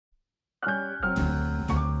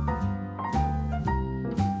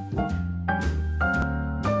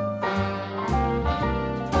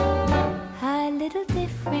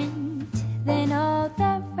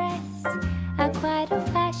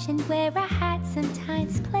had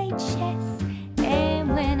sometimes played chess.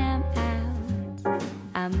 And when I'm out,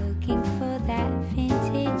 I'm looking for that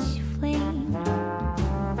vintage fling.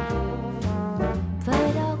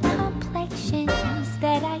 But all complexions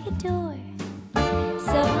that I adore,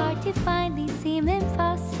 so hard to find, these seem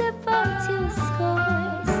impossible to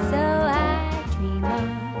score. So I dream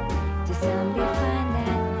on to someday find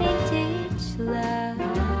that vintage love.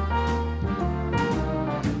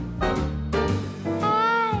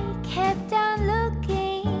 I kept on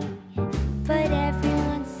looking, but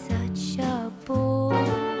everyone's such a bore.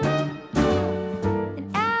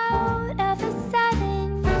 And out of a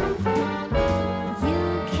sudden, you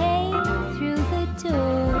came through the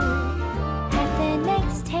door. At the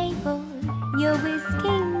next table, your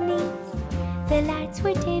whiskey neat, the lights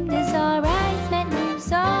were dimmed as our eyes met,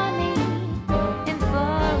 moves on me. And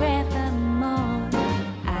forevermore,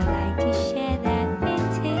 I like to share that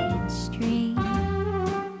vintage dream.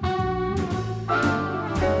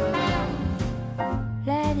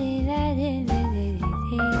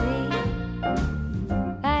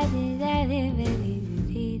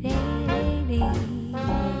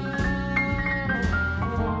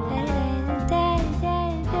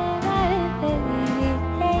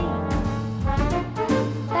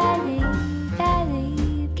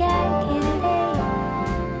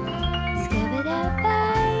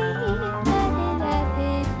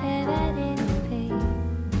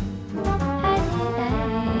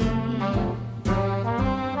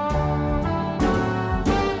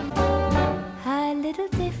 A little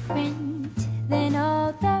different than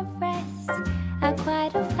all the rest, I'm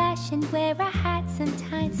quite old-fashioned where I had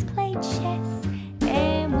sometimes played chess.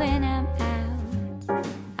 And when I'm out,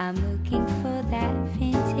 I'm looking for that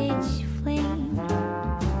vintage fling.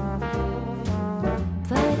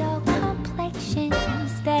 But all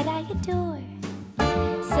complexions that I adore,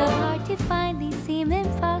 so hard to find, these seem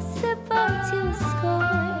impossible to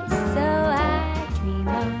score. So I dream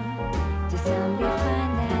on to someday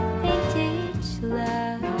find that vintage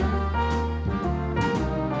love.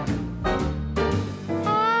 I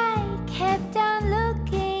kept on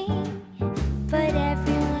looking, but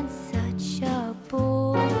everyone's such a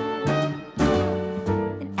bore.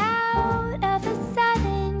 And out of a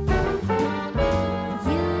sudden,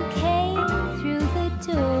 you came through the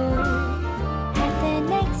door. At the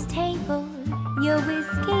next table, your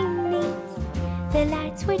whiskey neat, the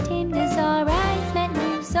lights were dimmed as our eyes met,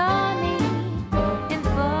 moves on me. And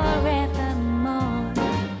forevermore,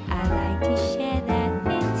 I like to share that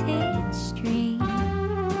vintage dream.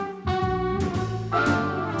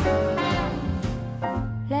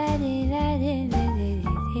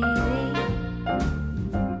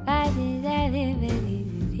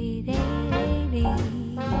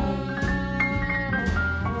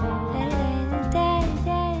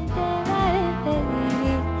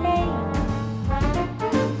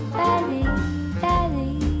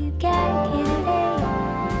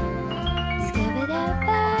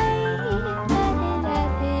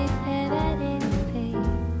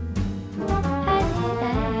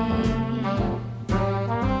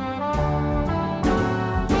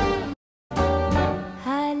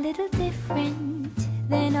 A little different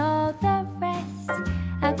than all the rest,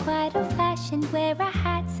 I'm quite old-fashioned where I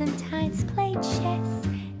had sometimes played chess.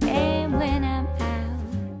 And when I'm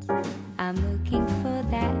out, I'm looking for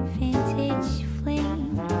that vintage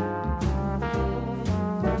fling.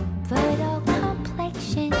 But all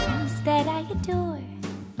complexions that I adore,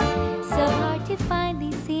 so hard to find,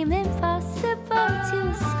 these seem impossible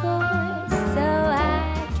to score. So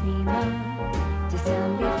I dream on to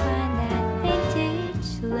someday find that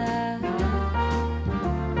vintage love.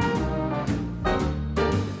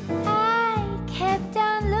 I kept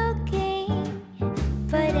on looking,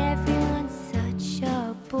 but everyone's such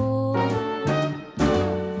a bore.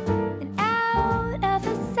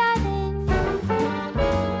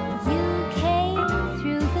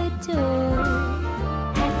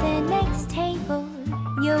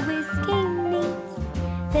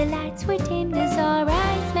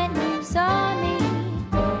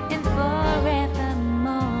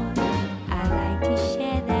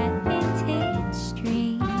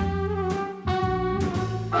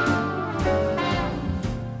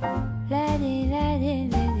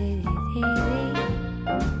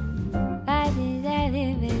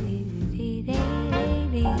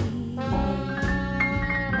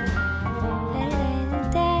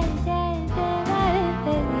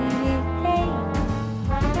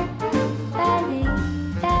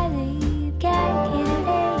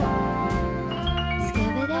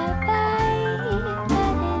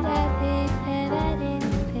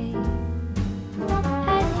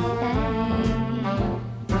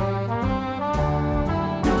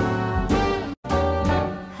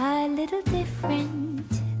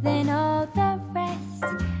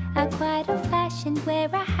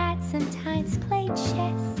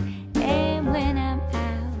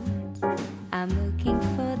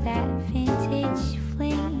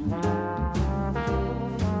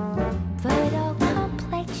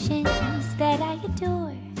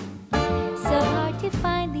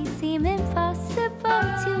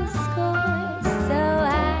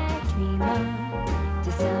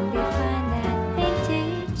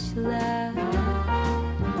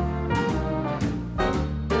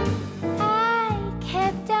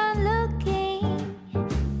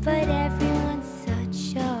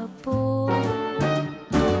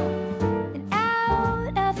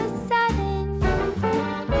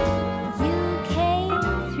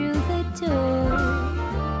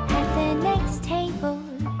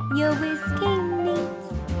 your whisking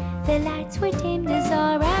knees. The lights were dimmed as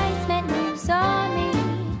our eyes met, moves on.